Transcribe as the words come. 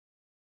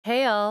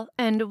Hey all,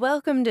 and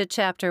welcome to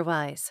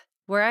Chapter-Wise,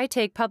 where I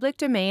take public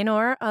domain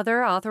or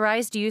other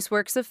authorized use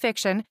works of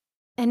fiction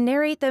and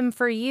narrate them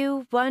for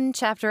you one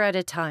chapter at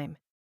a time.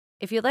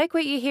 If you like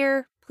what you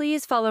hear,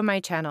 please follow my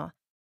channel.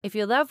 If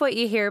you love what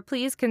you hear,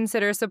 please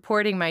consider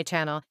supporting my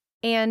channel.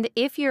 And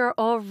if you're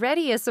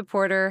already a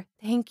supporter,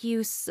 thank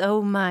you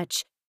so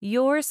much.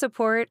 Your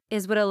support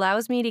is what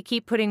allows me to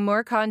keep putting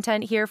more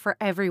content here for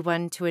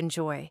everyone to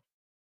enjoy.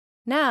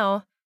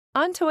 Now,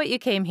 on to what you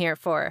came here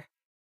for.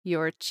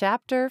 Your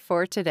chapter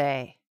for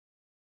today.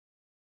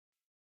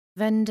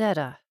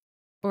 Vendetta,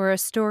 or A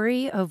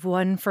Story of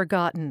One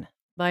Forgotten,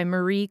 by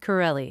Marie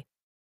Corelli.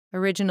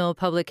 Original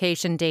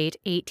publication date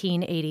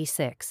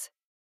 1886.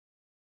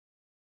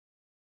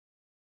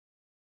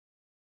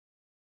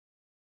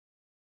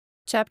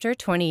 Chapter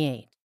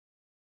 28.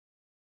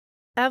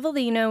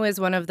 Avellino is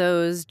one of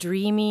those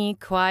dreamy,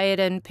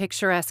 quiet, and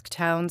picturesque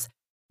towns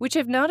which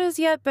have not as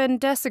yet been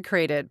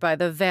desecrated by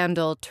the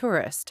vandal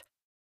tourist.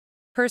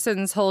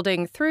 Persons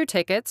holding through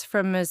tickets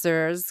from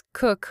Messrs.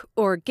 Cook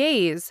or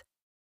Gaze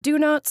do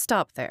not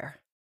stop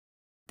there.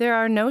 There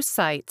are no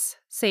sights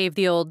save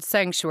the old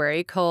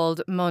sanctuary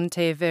called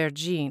Monte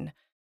Vergine,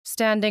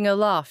 standing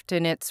aloft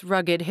in its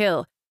rugged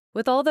hill,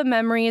 with all the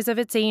memories of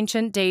its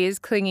ancient days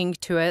clinging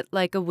to it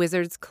like a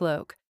wizard's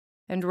cloak,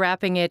 and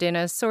wrapping it in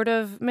a sort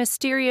of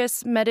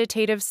mysterious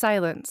meditative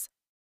silence.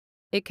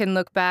 It can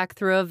look back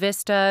through a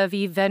vista of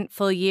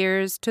eventful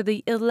years to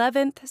the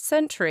 11th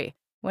century,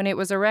 when it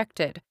was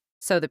erected,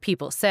 so the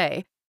people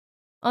say,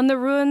 on the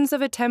ruins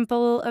of a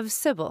temple of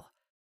Sybil.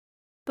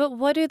 But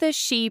what do the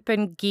sheep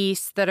and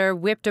geese that are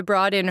whipped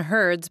abroad in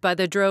herds by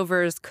the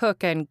drovers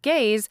Cook and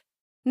Gaze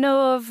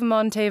know of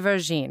Monte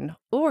Vergine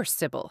or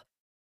Sybil?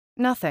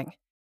 Nothing,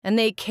 and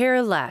they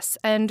care less,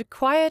 and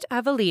quiet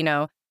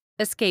Avellino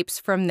escapes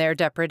from their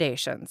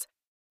depredations,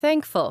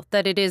 thankful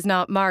that it is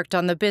not marked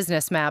on the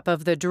business map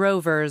of the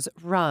drovers'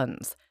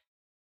 runs.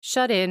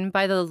 Shut in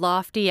by the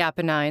lofty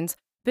Apennines,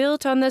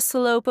 built on the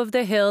slope of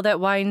the hill that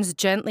winds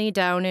gently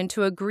down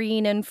into a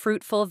green and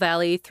fruitful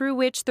valley through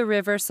which the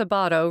river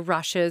Sabato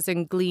rushes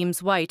and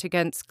gleams white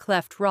against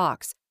cleft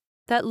rocks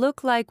that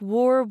look like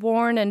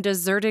war-worn and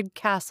deserted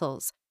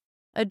castles.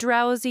 A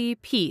drowsy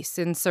peace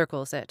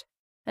encircles it,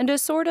 and a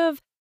sort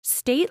of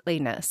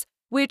stateliness,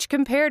 which,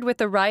 compared with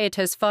the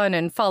riotous fun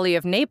and folly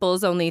of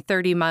Naples only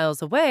 30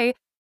 miles away,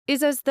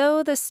 is as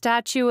though the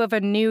statue of a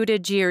nude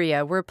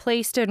Egeria were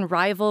placed in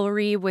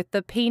rivalry with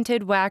the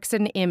painted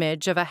waxen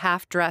image of a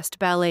half-dressed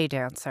ballet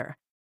dancer.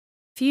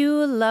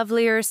 Few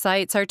lovelier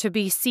sights are to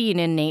be seen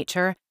in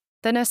nature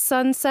than a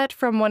sunset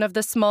from one of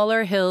the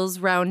smaller hills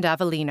round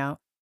Avellino,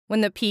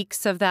 when the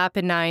peaks of the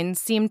Apennines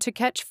seem to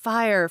catch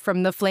fire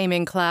from the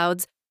flaming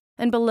clouds,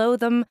 and below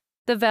them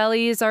the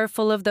valleys are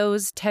full of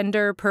those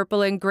tender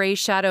purple and gray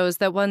shadows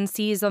that one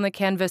sees on the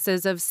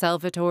canvases of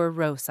Salvator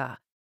Rosa,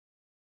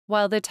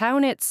 while the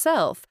town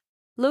itself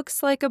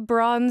looks like a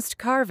bronzed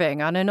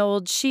carving on an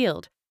old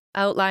shield,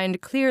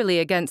 outlined clearly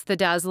against the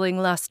dazzling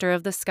luster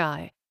of the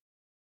sky.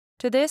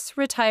 To this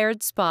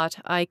retired spot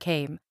I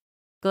came,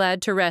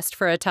 glad to rest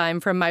for a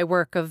time from my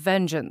work of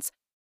vengeance,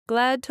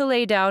 glad to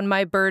lay down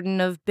my burden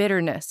of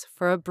bitterness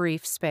for a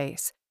brief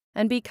space,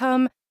 and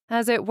become,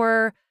 as it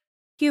were,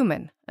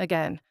 human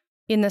again,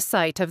 in the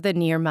sight of the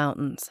near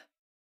mountains.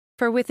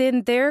 For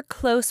within their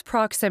close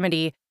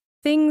proximity,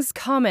 things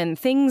common,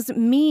 things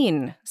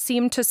mean,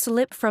 seem to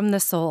slip from the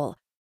soul.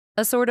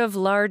 A sort of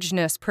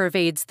largeness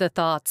pervades the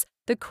thoughts.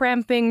 The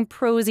cramping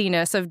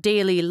prosiness of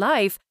daily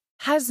life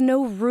has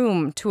no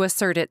room to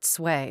assert its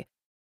sway.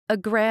 A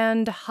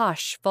grand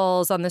hush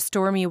falls on the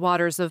stormy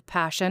waters of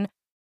passion,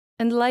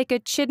 and like a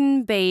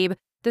chidden babe,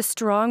 the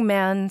strong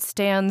man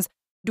stands,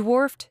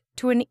 dwarfed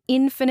to an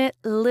infinite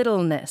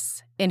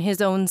littleness in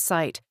his own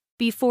sight,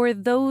 before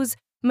those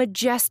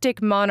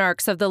majestic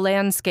monarchs of the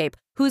landscape,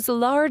 whose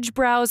large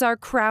brows are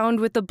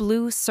crowned with the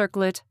blue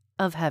circlet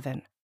of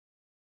heaven.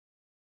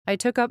 I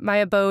took up my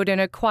abode in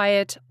a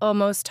quiet,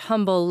 almost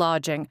humble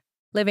lodging,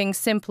 living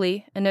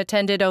simply and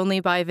attended only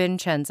by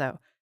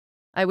Vincenzo.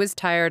 I was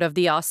tired of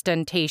the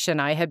ostentation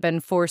I had been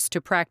forced to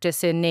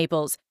practice in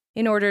Naples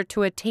in order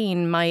to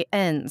attain my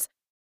ends,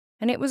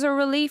 and it was a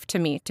relief to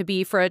me to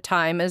be for a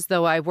time as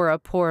though I were a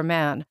poor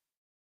man.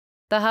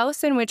 The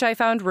house in which I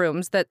found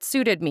rooms that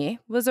suited me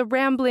was a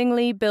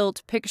ramblingly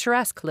built,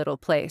 picturesque little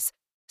place,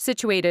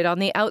 situated on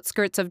the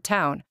outskirts of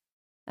town,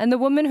 and the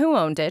woman who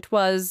owned it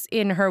was,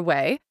 in her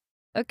way,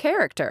 a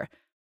character.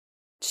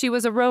 She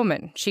was a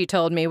Roman, she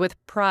told me,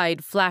 with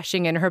pride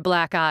flashing in her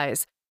black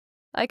eyes.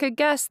 I could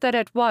guess that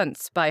at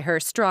once by her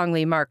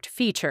strongly marked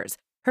features,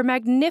 her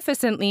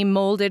magnificently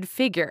molded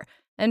figure,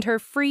 and her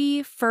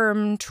free,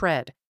 firm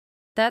tread,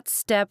 that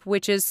step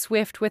which is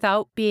swift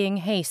without being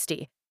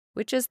hasty,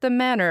 which is the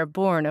manner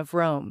born of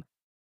Rome.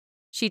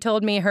 She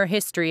told me her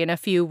history in a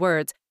few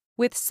words,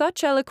 with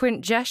such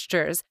eloquent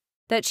gestures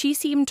that she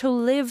seemed to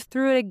live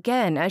through it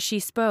again as she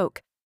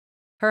spoke.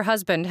 Her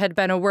husband had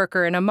been a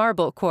worker in a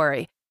marble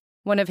quarry.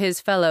 One of his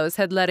fellows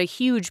had let a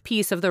huge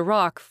piece of the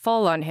rock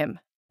fall on him,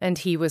 and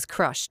he was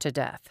crushed to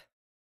death.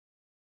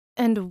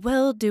 "And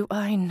well do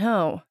I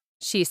know,"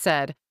 she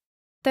said,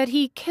 that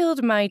he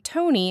killed my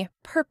Tony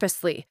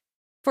purposely,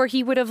 for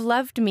he would have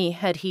loved me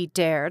had he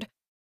dared.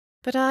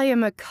 But I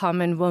am a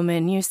common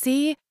woman, you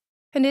see,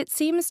 and it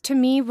seems to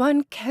me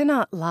one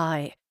cannot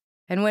lie.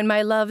 And when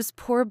my love's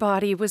poor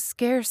body was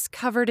scarce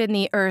covered in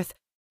the earth,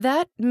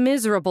 that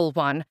miserable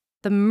one,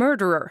 the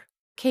murderer,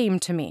 came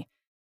to me.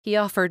 He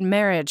offered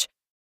marriage.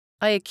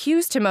 I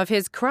accused him of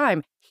his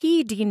crime.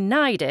 He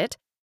denied it.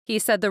 He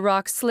said the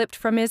rock slipped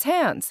from his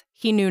hands.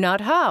 He knew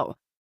not how.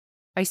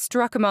 I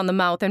struck him on the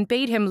mouth and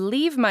bade him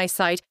leave my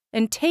sight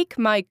and take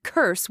my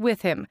curse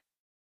with him.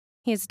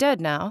 He is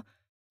dead now,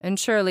 and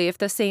surely if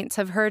the saints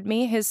have heard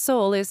me, his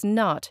soul is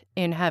not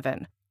in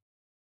heaven."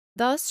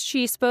 Thus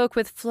she spoke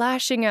with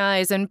flashing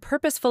eyes and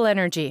purposeful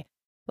energy,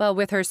 while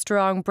with her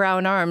strong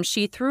brown arms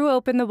she threw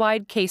open the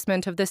wide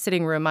casement of the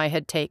sitting room I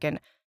had taken,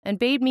 and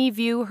bade me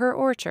view her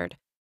orchard.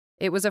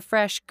 It was a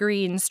fresh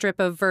green strip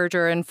of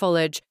verdure and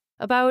foliage,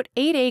 about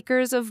 8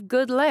 acres of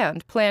good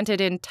land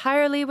planted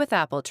entirely with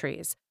apple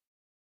trees.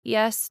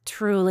 "Yes,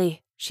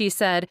 truly," she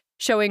said,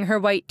 showing her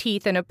white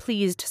teeth in a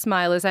pleased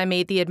smile as I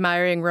made the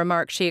admiring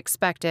remark she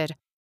expected.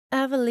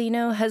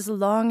 "Avellino has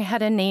long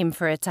had a name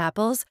for its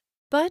apples,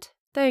 but,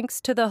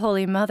 thanks to the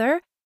Holy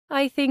Mother,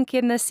 I think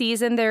in the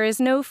season there is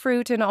no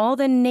fruit in all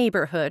the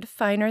neighborhood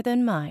finer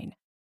than mine.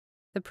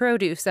 The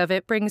produce of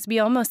it brings me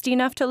almost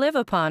enough to live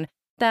upon,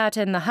 that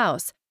and the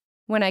house,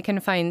 when I can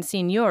find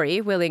signori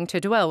willing to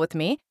dwell with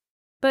me.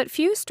 But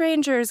few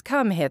strangers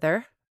come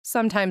hither,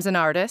 sometimes an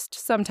artist,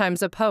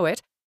 sometimes a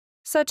poet.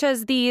 Such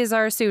as these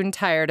are soon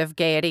tired of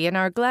gaiety and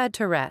are glad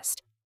to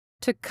rest.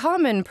 To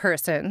common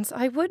persons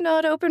I would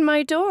not open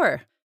my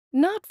door.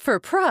 Not for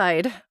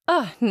pride,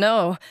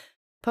 no.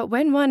 But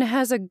when one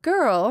has a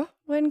girl,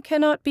 one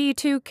cannot be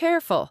too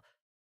careful."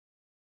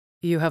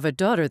 "You have a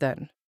daughter,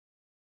 then?"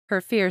 Her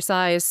fierce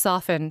eyes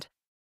softened.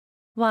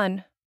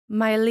 "One,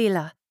 my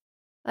Lila.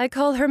 I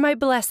call her my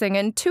blessing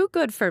and too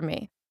good for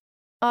me.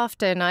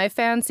 Often I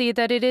fancy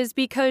that it is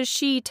because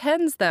she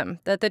tends them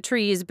that the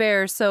trees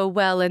bear so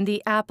well and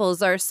the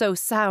apples are so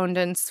sound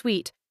and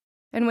sweet.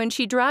 And when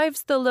she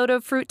drives the load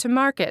of fruit to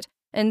market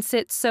and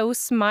sits so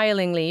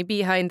smilingly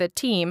behind the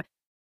team,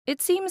 it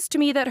seems to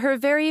me that her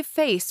very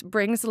face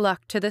brings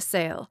luck to the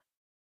sale."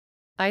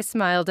 I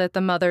smiled at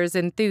the mother's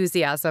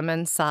enthusiasm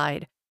and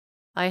sighed.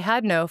 I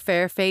had no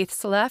fair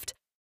faiths left.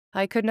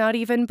 I could not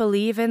even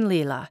believe in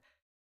Lila.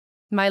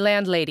 My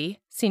landlady,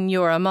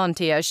 Signora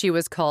Monti as she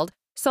was called,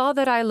 saw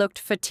that I looked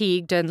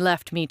fatigued and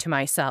left me to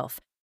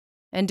myself.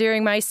 And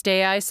during my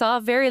stay I saw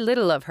very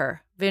little of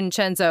her,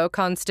 Vincenzo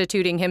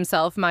constituting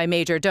himself my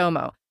major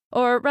domo,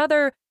 or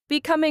rather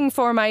becoming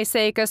for my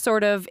sake a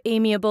sort of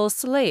amiable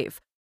slave,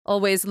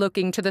 always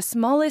looking to the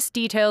smallest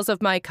details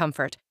of my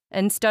comfort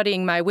and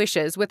studying my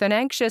wishes with an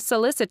anxious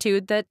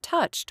solicitude that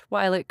touched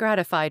while it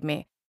gratified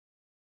me.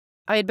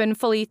 I had been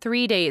fully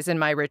 3 days in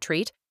my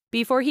retreat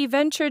before he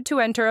ventured to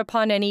enter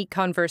upon any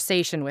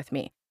conversation with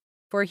me,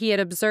 for he had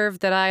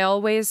observed that I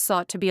always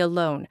sought to be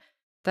alone,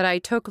 that I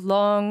took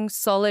long,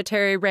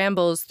 solitary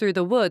rambles through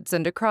the woods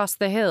and across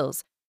the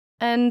hills,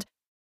 and,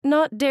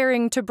 not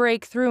daring to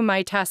break through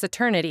my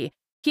taciturnity,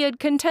 he had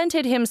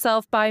contented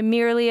himself by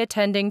merely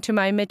attending to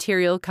my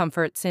material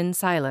comforts in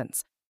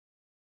silence.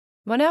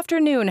 One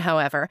afternoon,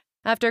 however,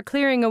 after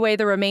clearing away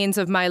the remains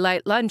of my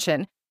light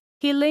luncheon,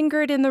 he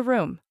lingered in the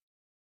room.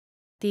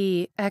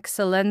 "The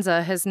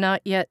Eccellenza has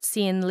not yet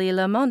seen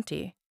Lila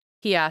Monti?"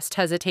 he asked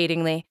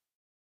hesitatingly.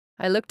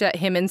 I looked at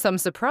him in some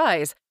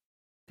surprise.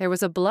 There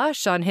was a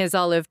blush on his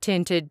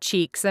olive-tinted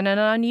cheeks and an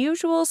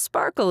unusual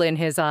sparkle in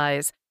his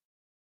eyes.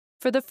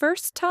 For the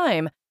first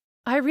time,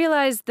 I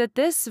realized that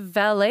this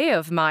valet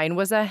of mine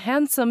was a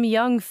handsome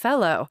young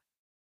fellow.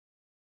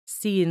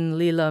 "Seen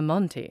Lila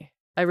Monti,"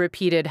 I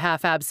repeated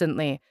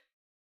half-absently.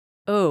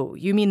 "Oh,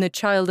 you mean the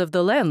child of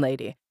the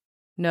landlady?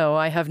 No,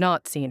 I have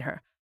not seen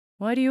her.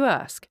 Why do you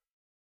ask?"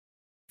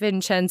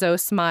 Vincenzo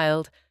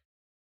smiled.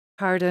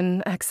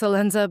 "Pardon,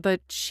 Eccellenza,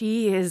 but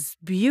she is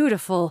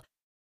beautiful,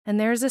 and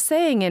there's a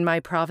saying in my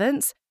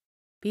province,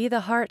 'Be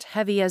the heart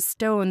heavy as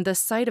stone, the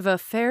sight of a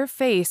fair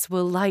face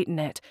will lighten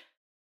it.'"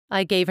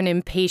 I gave an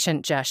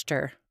impatient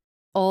gesture.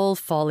 "All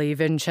folly,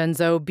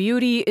 Vincenzo.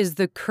 Beauty is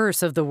the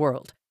curse of the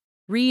world.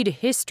 Read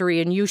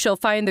history and you shall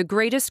find the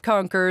greatest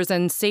conquerors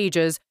and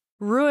sages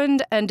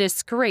ruined and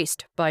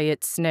disgraced by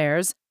its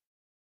snares."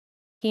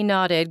 He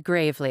nodded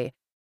gravely.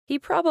 He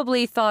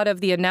probably thought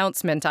of the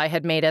announcement I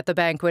had made at the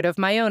banquet of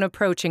my own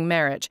approaching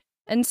marriage,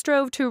 and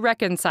strove to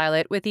reconcile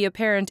it with the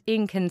apparent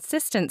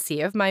inconsistency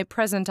of my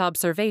present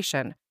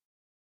observation.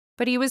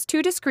 But he was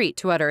too discreet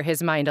to utter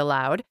his mind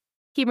aloud.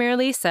 He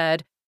merely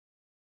said,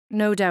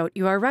 "No doubt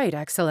you are right,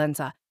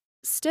 Eccellenza.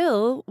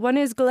 Still, one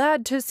is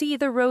glad to see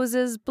the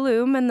roses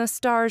bloom and the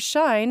stars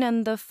shine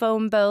and the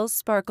foam bells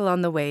sparkle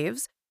on the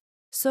waves.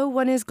 So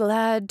one is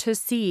glad to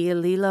see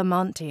Lila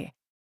Monti."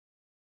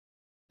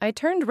 I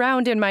turned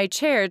round in my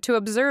chair to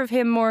observe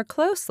him more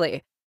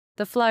closely.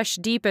 The flush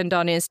deepened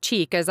on his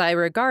cheek as I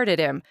regarded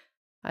him.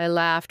 I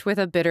laughed with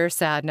a bitter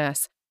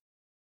sadness.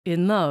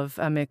 "In love,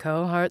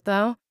 amico, art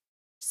thou?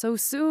 So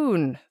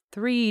soon,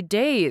 3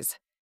 days,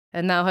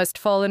 and thou hast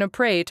fallen a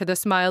prey to the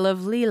smile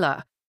of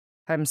Lila.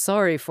 I'm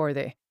sorry for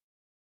thee.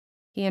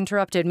 He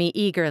interrupted me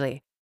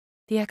eagerly.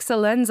 The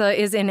Excellenza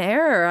is in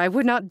error. I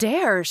would not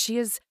dare. She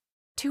is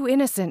too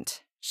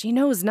innocent. She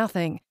knows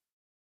nothing.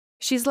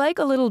 She's like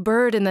a little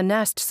bird in the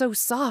nest, so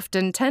soft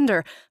and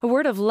tender. A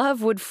word of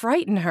love would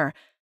frighten her.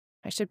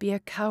 I should be a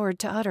coward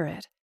to utter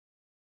it.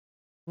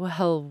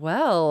 Well,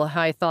 well,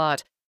 I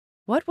thought.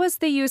 What was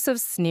the use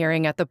of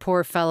sneering at the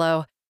poor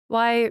fellow?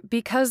 Why,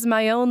 because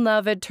my own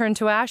love had turned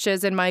to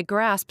ashes in my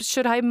grasp,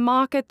 should I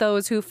mock at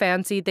those who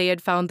fancied they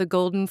had found the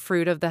golden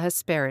fruit of the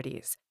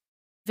Hesperides?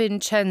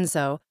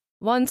 Vincenzo,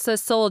 once a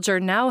soldier,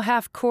 now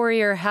half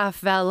courier, half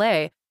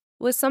valet,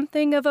 was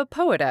something of a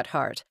poet at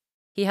heart.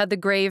 He had the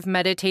grave,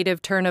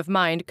 meditative turn of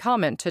mind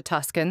common to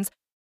Tuscans,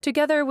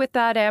 together with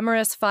that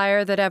amorous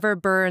fire that ever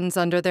burns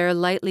under their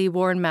lightly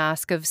worn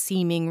mask of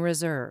seeming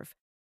reserve.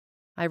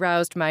 I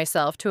roused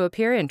myself to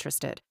appear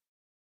interested.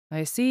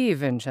 I see,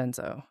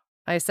 Vincenzo,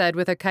 I said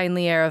with a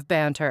kindly air of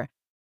banter,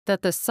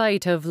 that the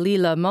sight of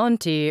Lilla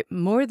Monti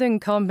more than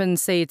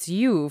compensates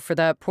you for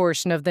that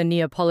portion of the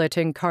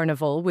Neapolitan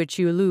carnival which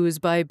you lose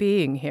by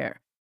being here.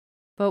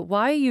 But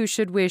why you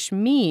should wish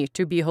me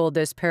to behold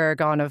this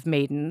paragon of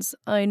maidens,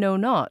 I know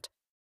not,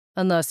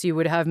 unless you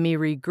would have me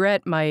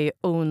regret my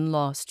own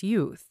lost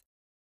youth.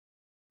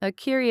 A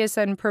curious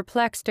and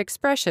perplexed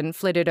expression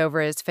flitted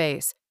over his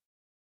face.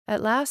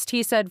 At last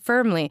he said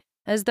firmly,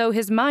 as though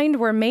his mind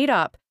were made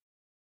up,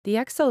 The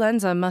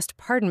Excellenza must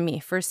pardon me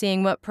for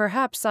seeing what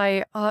perhaps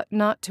I ought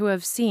not to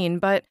have seen,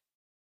 but—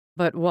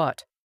 But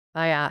what?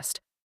 I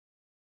asked.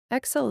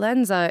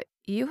 Excellenza,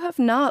 you have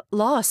not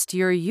lost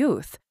your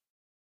youth.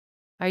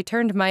 I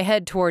turned my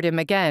head toward him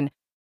again.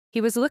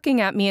 He was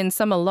looking at me in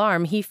some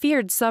alarm. He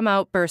feared some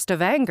outburst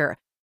of anger.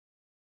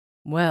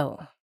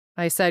 Well,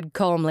 I said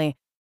calmly,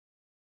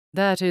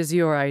 that is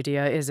your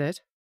idea, is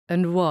it?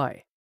 And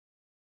why?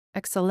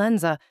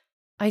 Excellenza,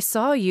 I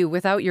saw you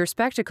without your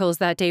spectacles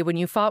that day when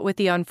you fought with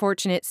the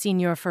unfortunate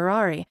Signor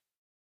Ferrari.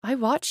 I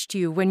watched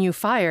you when you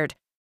fired.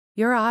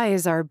 Your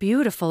eyes are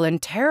beautiful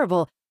and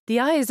terrible, the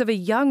eyes of a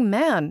young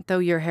man, though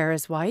your hair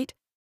is white.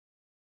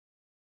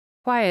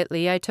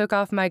 Quietly, I took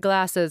off my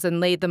glasses and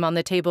laid them on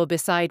the table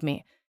beside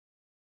me.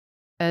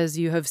 As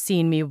you have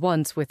seen me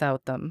once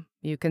without them,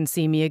 you can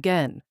see me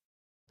again,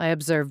 I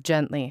observed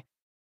gently.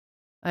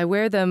 I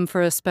wear them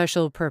for a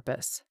special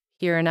purpose.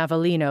 Here in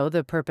Avellino,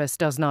 the purpose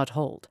does not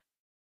hold.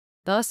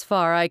 Thus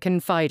far I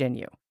confide in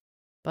you,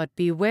 but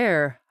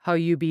beware how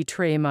you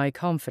betray my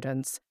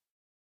confidence.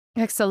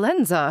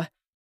 Excellenza,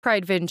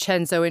 cried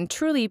Vincenzo in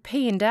truly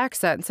pained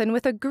accents and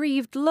with a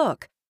grieved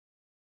look.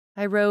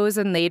 I rose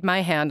and laid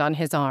my hand on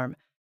his arm.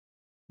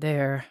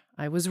 There,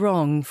 I was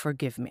wrong,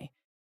 forgive me.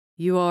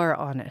 You are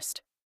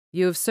honest.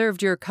 You have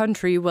served your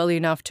country well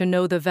enough to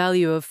know the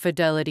value of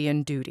fidelity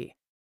and duty.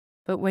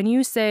 But when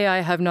you say I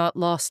have not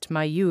lost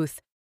my youth,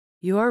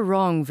 you are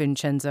wrong,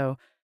 Vincenzo.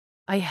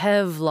 I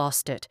have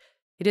lost it.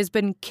 It has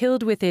been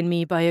killed within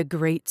me by a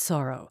great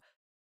sorrow.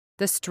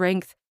 The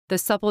strength, the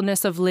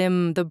suppleness of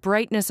limb, the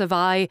brightness of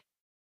eye,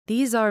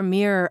 these are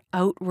mere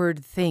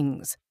outward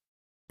things.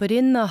 But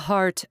in the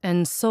heart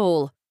and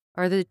soul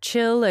are the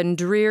chill and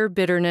drear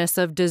bitterness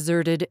of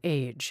deserted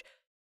age.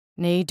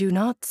 Nay, do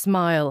not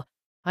smile.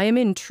 I am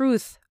in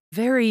truth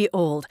very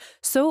old,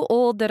 so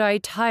old that I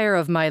tire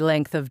of my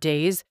length of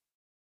days,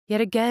 yet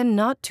again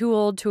not too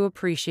old to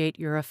appreciate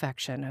your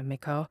affection,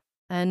 amico.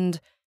 And—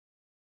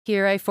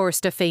 here I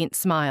forced a faint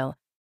smile.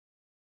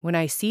 When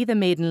I see the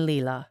maiden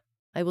Lilla,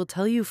 I will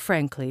tell you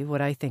frankly what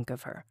I think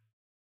of her.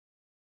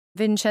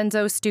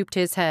 Vincenzo stooped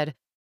his head,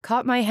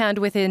 caught my hand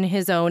within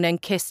his own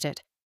and kissed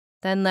it,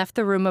 then left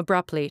the room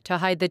abruptly to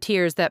hide the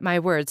tears that my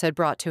words had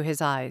brought to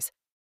his eyes.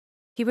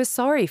 He was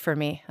sorry for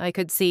me, I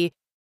could see,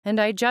 and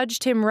I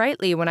judged him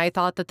rightly when I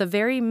thought that the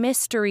very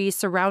mystery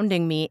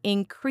surrounding me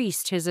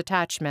increased his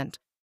attachment.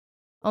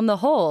 On the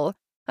whole,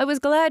 I was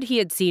glad he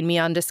had seen me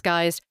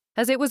undisguised,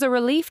 as it was a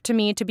relief to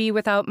me to be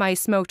without my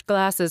smoked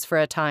glasses for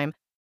a time,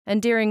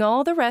 and during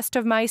all the rest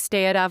of my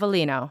stay at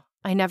Avellino,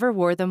 I never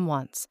wore them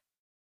once.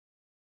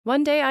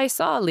 One day I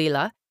saw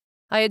Lilla.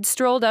 I had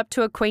strolled up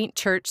to a quaint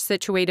church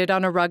situated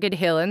on a rugged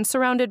hill and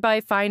surrounded by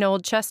fine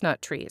old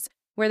chestnut trees,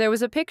 where there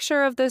was a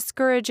picture of the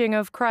Scourging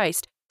of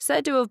Christ,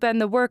 said to have been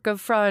the work of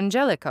Fra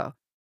Angelico.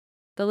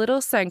 The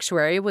little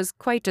sanctuary was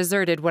quite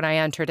deserted when I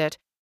entered it,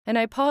 and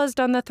I paused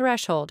on the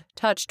threshold,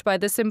 touched by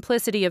the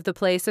simplicity of the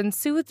place and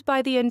soothed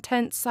by the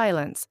intense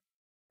silence.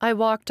 I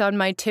walked on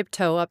my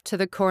tiptoe up to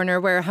the corner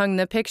where hung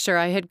the picture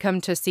I had come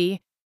to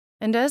see,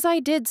 and as I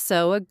did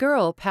so, a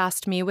girl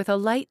passed me with a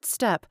light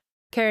step,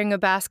 carrying a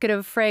basket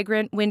of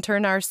fragrant winter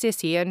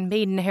narcissi and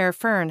maidenhair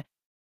fern.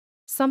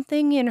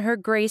 Something in her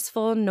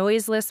graceful,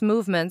 noiseless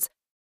movements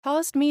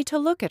caused me to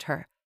look at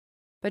her,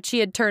 but she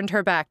had turned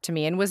her back to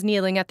me and was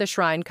kneeling at the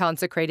shrine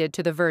consecrated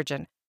to the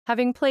Virgin,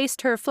 having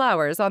placed her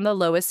flowers on the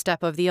lowest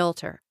step of the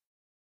altar.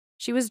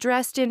 She was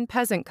dressed in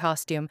peasant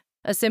costume,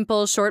 a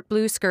simple short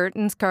blue skirt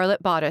and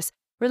scarlet bodice,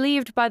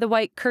 relieved by the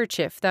white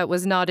kerchief that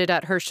was knotted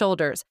at her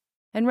shoulders,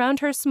 and round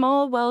her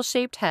small,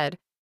 well-shaped head,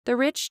 the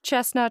rich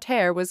chestnut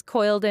hair was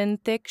coiled in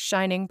thick,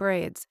 shining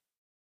braids.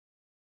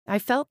 I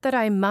felt that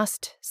I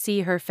must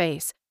see her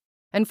face,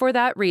 and for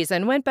that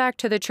reason went back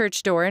to the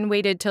church door and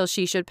waited till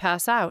she should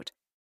pass out.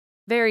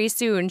 Very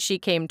soon she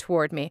came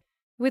toward me,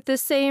 with the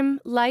same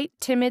light,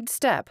 timid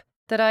step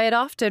that I had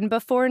often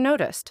before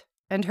noticed,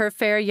 and her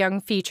fair young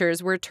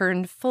features were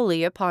turned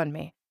fully upon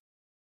me.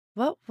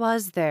 What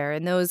was there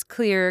in those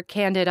clear,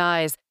 candid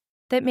eyes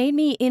that made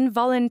me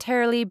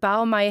involuntarily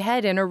bow my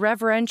head in a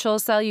reverential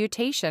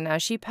salutation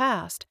as she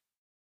passed?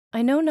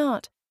 I know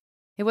not.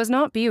 It was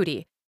not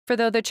beauty, for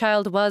though the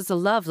child was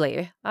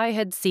lovely, I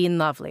had seen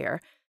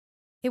lovelier.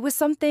 It was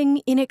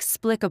something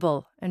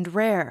inexplicable and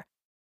rare,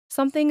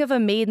 something of a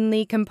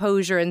maidenly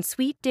composure and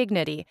sweet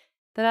dignity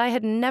that I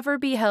had never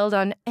beheld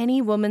on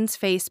any woman's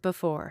face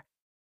before.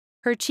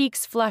 Her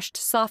cheeks flushed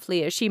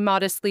softly as she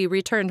modestly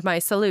returned my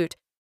salute,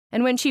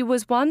 and when she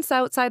was once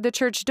outside the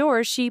church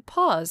door, she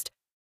paused,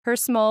 her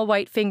small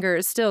white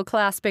fingers still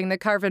clasping the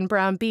carven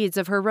brown beads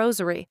of her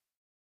rosary.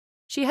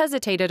 She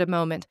hesitated a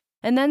moment,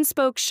 and then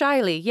spoke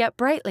shyly, yet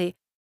brightly.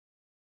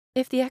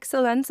 "If the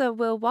Excellenza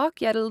will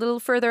walk yet a little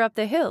further up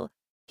the hill,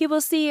 he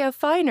will see a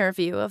finer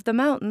view of the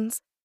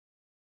mountains."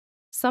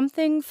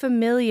 Something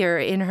familiar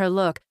in her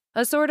look,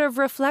 a sort of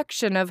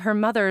reflection of her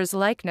mother's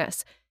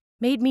likeness,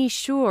 made me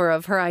sure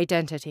of her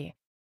identity.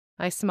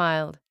 I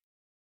smiled.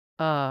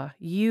 "Ah,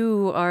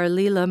 you are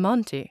Lila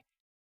Monti."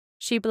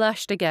 She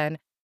blushed again.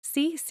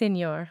 "Si,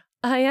 signor,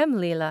 I am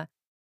Lila."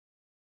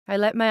 I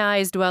let my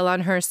eyes dwell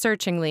on her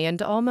searchingly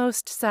and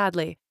almost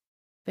sadly.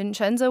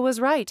 Vincenzo was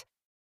right.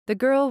 The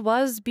girl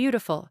was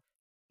beautiful,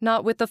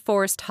 not with the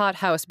forced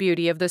hothouse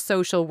beauty of the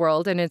social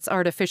world and its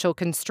artificial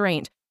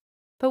constraint,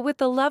 but with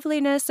the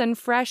loveliness and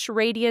fresh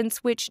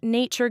radiance which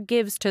nature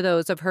gives to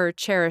those of her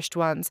cherished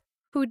ones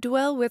who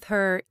dwell with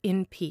her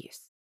in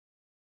peace.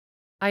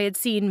 I had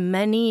seen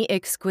many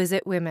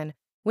exquisite women,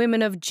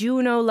 women of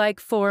Juno-like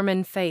form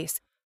and face,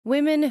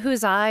 women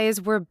whose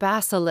eyes were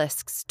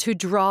basilisks to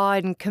draw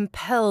and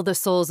compel the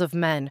souls of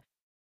men.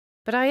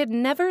 But I had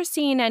never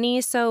seen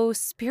any so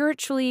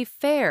spiritually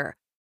fair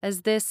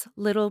as this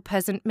little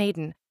peasant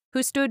maiden,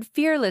 who stood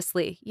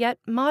fearlessly yet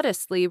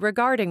modestly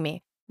regarding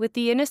me with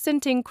the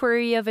innocent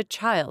inquiry of a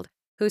child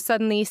who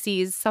suddenly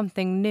sees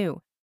something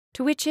new,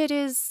 to which it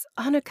is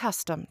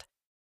unaccustomed.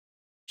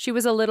 She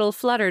was a little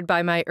fluttered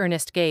by my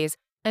earnest gaze,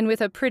 and with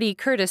a pretty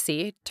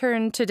courtesy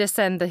turned to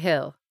descend the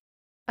hill.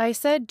 I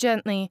said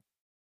gently,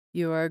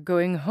 "You are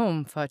going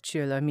home,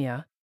 faciulla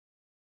mia."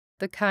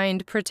 The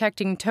kind,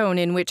 protecting tone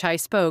in which I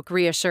spoke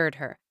reassured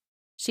her.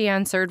 She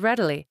answered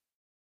readily,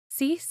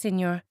 "Si,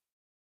 signor.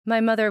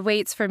 My mother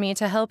waits for me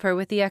to help her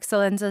with the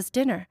Excellenza's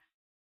dinner."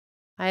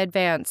 I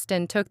advanced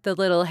and took the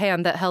little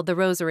hand that held the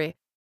rosary.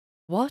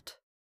 "What?"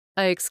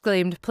 I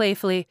exclaimed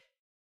playfully.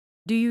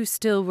 "Do you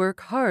still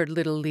work hard,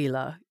 little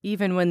Lila,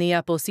 even when the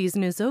apple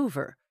season is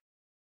over?"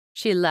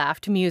 She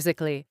laughed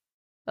musically.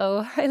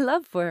 "Oh, I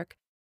love work.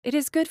 It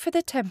is good for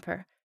the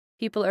temper.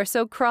 People are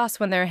so cross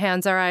when their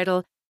hands are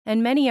idle,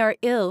 and many are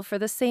ill for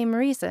the same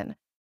reason.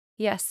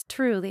 Yes,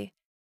 truly."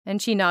 And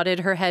she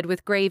nodded her head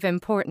with grave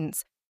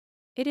importance.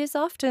 "It is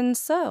often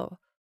so.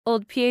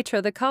 Old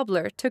Pietro the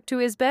cobbler took to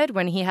his bed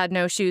when he had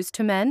no shoes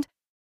to mend.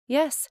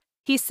 Yes,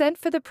 he sent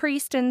for the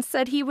priest and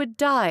said he would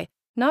die,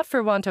 not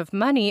for want of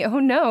money, oh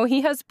no,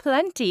 he has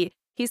plenty,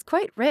 he's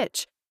quite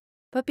rich,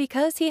 but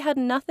because he had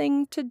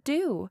nothing to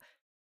do.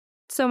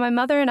 So my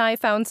mother and I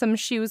found some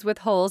shoes with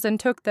holes and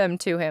took them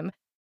to him.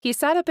 He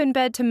sat up in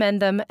bed to mend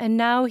them, and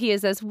now he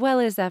is as well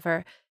as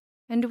ever,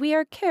 and we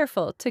are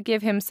careful to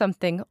give him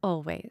something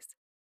always."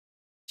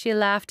 She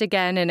laughed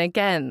again and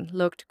again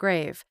looked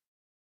grave.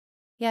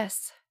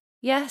 "Yes,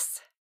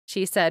 yes,"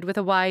 she said with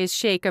a wise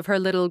shake of her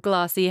little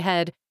glossy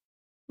head.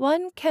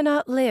 "One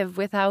cannot live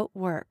without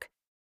work.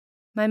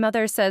 My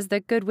mother says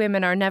that good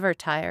women are never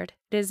tired.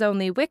 It is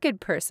only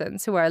wicked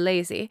persons who are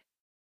lazy.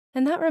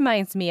 And that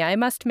reminds me I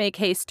must make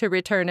haste to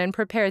return and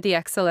prepare the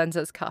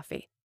Excellenza's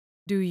coffee."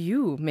 "Do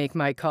you make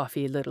my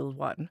coffee, little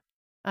one?"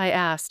 I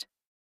asked.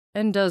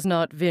 "And does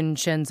not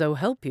Vincenzo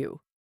help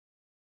you?"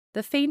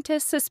 The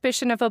faintest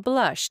suspicion of a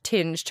blush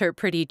tinged her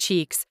pretty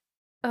cheeks.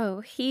 "Oh,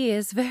 he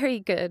is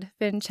very good,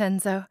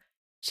 Vincenzo,"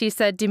 she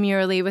said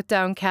demurely with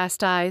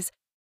downcast eyes.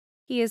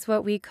 "He is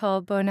what we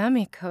call buon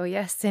amico,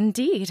 yes,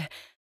 indeed.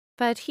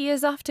 But he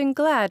is often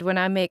glad when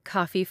I make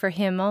coffee for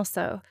him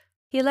also.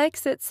 He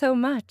likes it so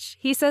much.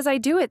 He says I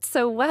do it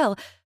so well,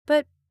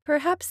 but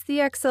perhaps the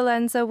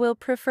Excellenza will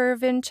prefer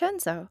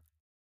Vincenzo."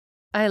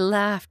 I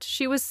laughed.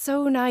 She was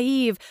so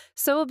naive,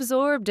 so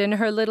absorbed in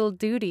her little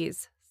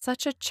duties,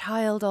 such a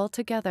child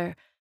altogether.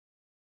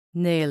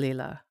 "Nay,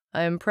 Lila,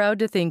 I am proud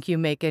to think you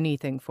make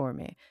anything for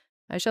me.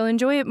 I shall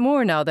enjoy it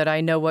more now that I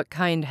know what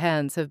kind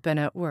hands have been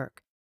at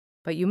work.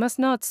 But you must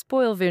not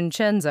spoil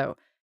Vincenzo.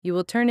 You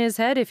will turn his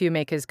head if you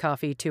make his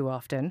coffee too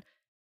often."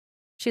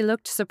 She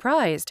looked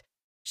surprised.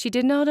 She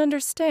did not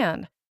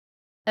understand.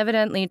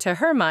 Evidently, to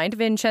her mind,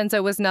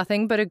 Vincenzo was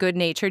nothing but a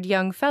good-natured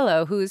young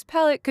fellow whose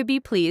palate could be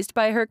pleased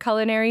by her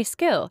culinary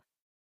skill.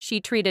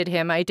 She treated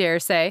him, I dare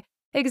say,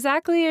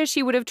 exactly as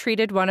she would have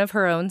treated one of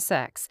her own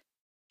sex.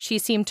 She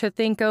seemed to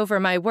think over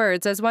my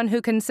words as one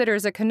who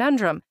considers a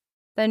conundrum,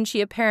 Then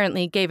she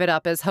apparently gave it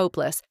up as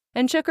hopeless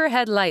and shook her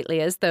head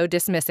lightly as though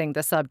dismissing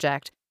the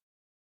subject.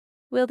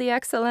 "Will the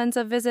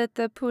Eccellenza visit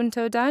the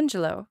Punto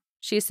d'Angelo?"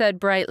 she said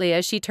brightly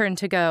as she turned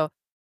to go.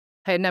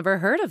 I had never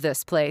heard of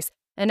this place,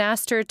 and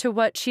asked her to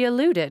what she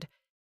alluded.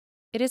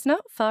 "It is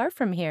not far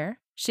from here,"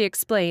 she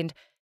explained.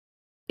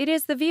 "It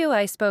is the view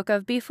I spoke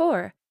of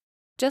before.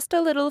 Just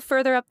a little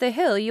further up the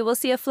hill you will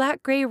see a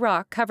flat gray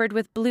rock covered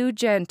with blue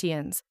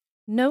gentians.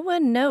 No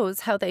one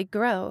knows how they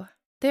grow.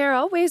 They are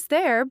always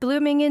there,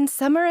 blooming in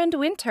summer and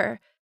winter.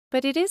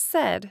 But it is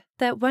said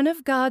that one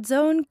of God's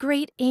own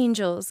great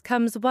angels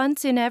comes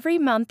once in every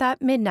month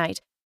at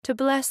midnight to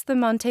bless the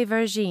Monte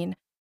Vergine,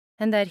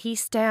 and that he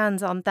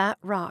stands on that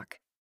rock.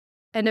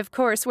 And of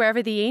course,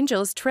 wherever the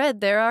angels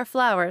tread there are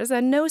flowers,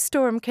 and no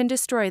storm can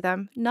destroy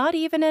them, not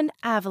even an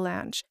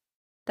avalanche.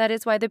 That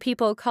is why the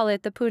people call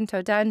it the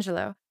Punto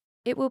d'Angelo.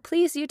 It will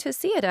please you to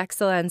see it,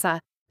 Eccellenza.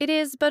 It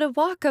is but a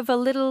walk of a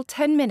little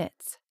 10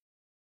 minutes.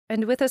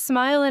 And with a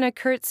smile and a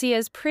curtsy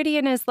as pretty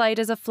and as light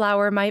as a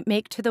flower might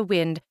make to the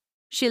wind,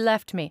 she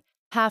left me,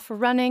 half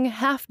running,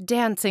 half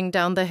dancing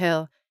down the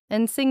hill,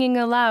 and singing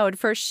aloud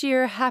for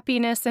sheer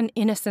happiness and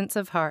innocence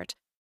of heart.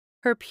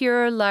 Her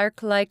pure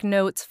lark-like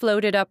notes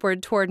floated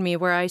upward toward me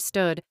where I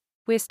stood,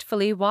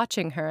 wistfully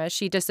watching her as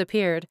she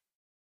disappeared.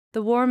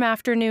 The warm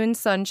afternoon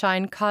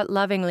sunshine caught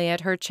lovingly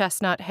at her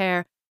chestnut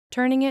hair,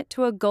 turning it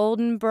to a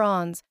golden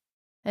bronze,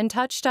 and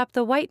touched up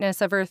the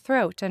whiteness of her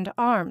throat and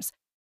arms,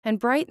 and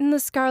brightened the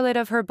scarlet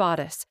of her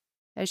bodice,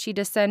 as she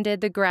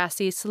descended the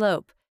grassy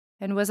slope,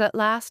 and was at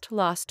last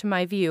lost to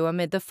my view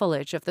amid the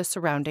foliage of the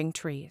surrounding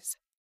trees.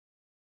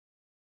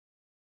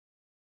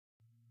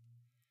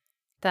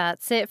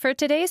 That's it for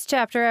today's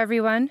chapter,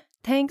 everyone.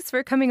 Thanks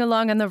for coming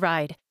along on the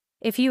ride.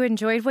 If you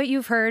enjoyed what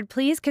you've heard,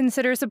 please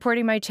consider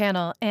supporting my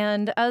channel.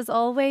 And as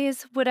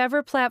always,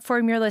 whatever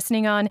platform you're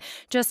listening on,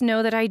 just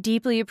know that I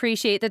deeply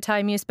appreciate the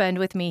time you spend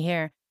with me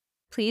here.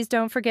 Please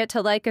don't forget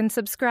to like and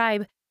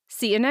subscribe.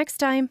 See you next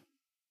time.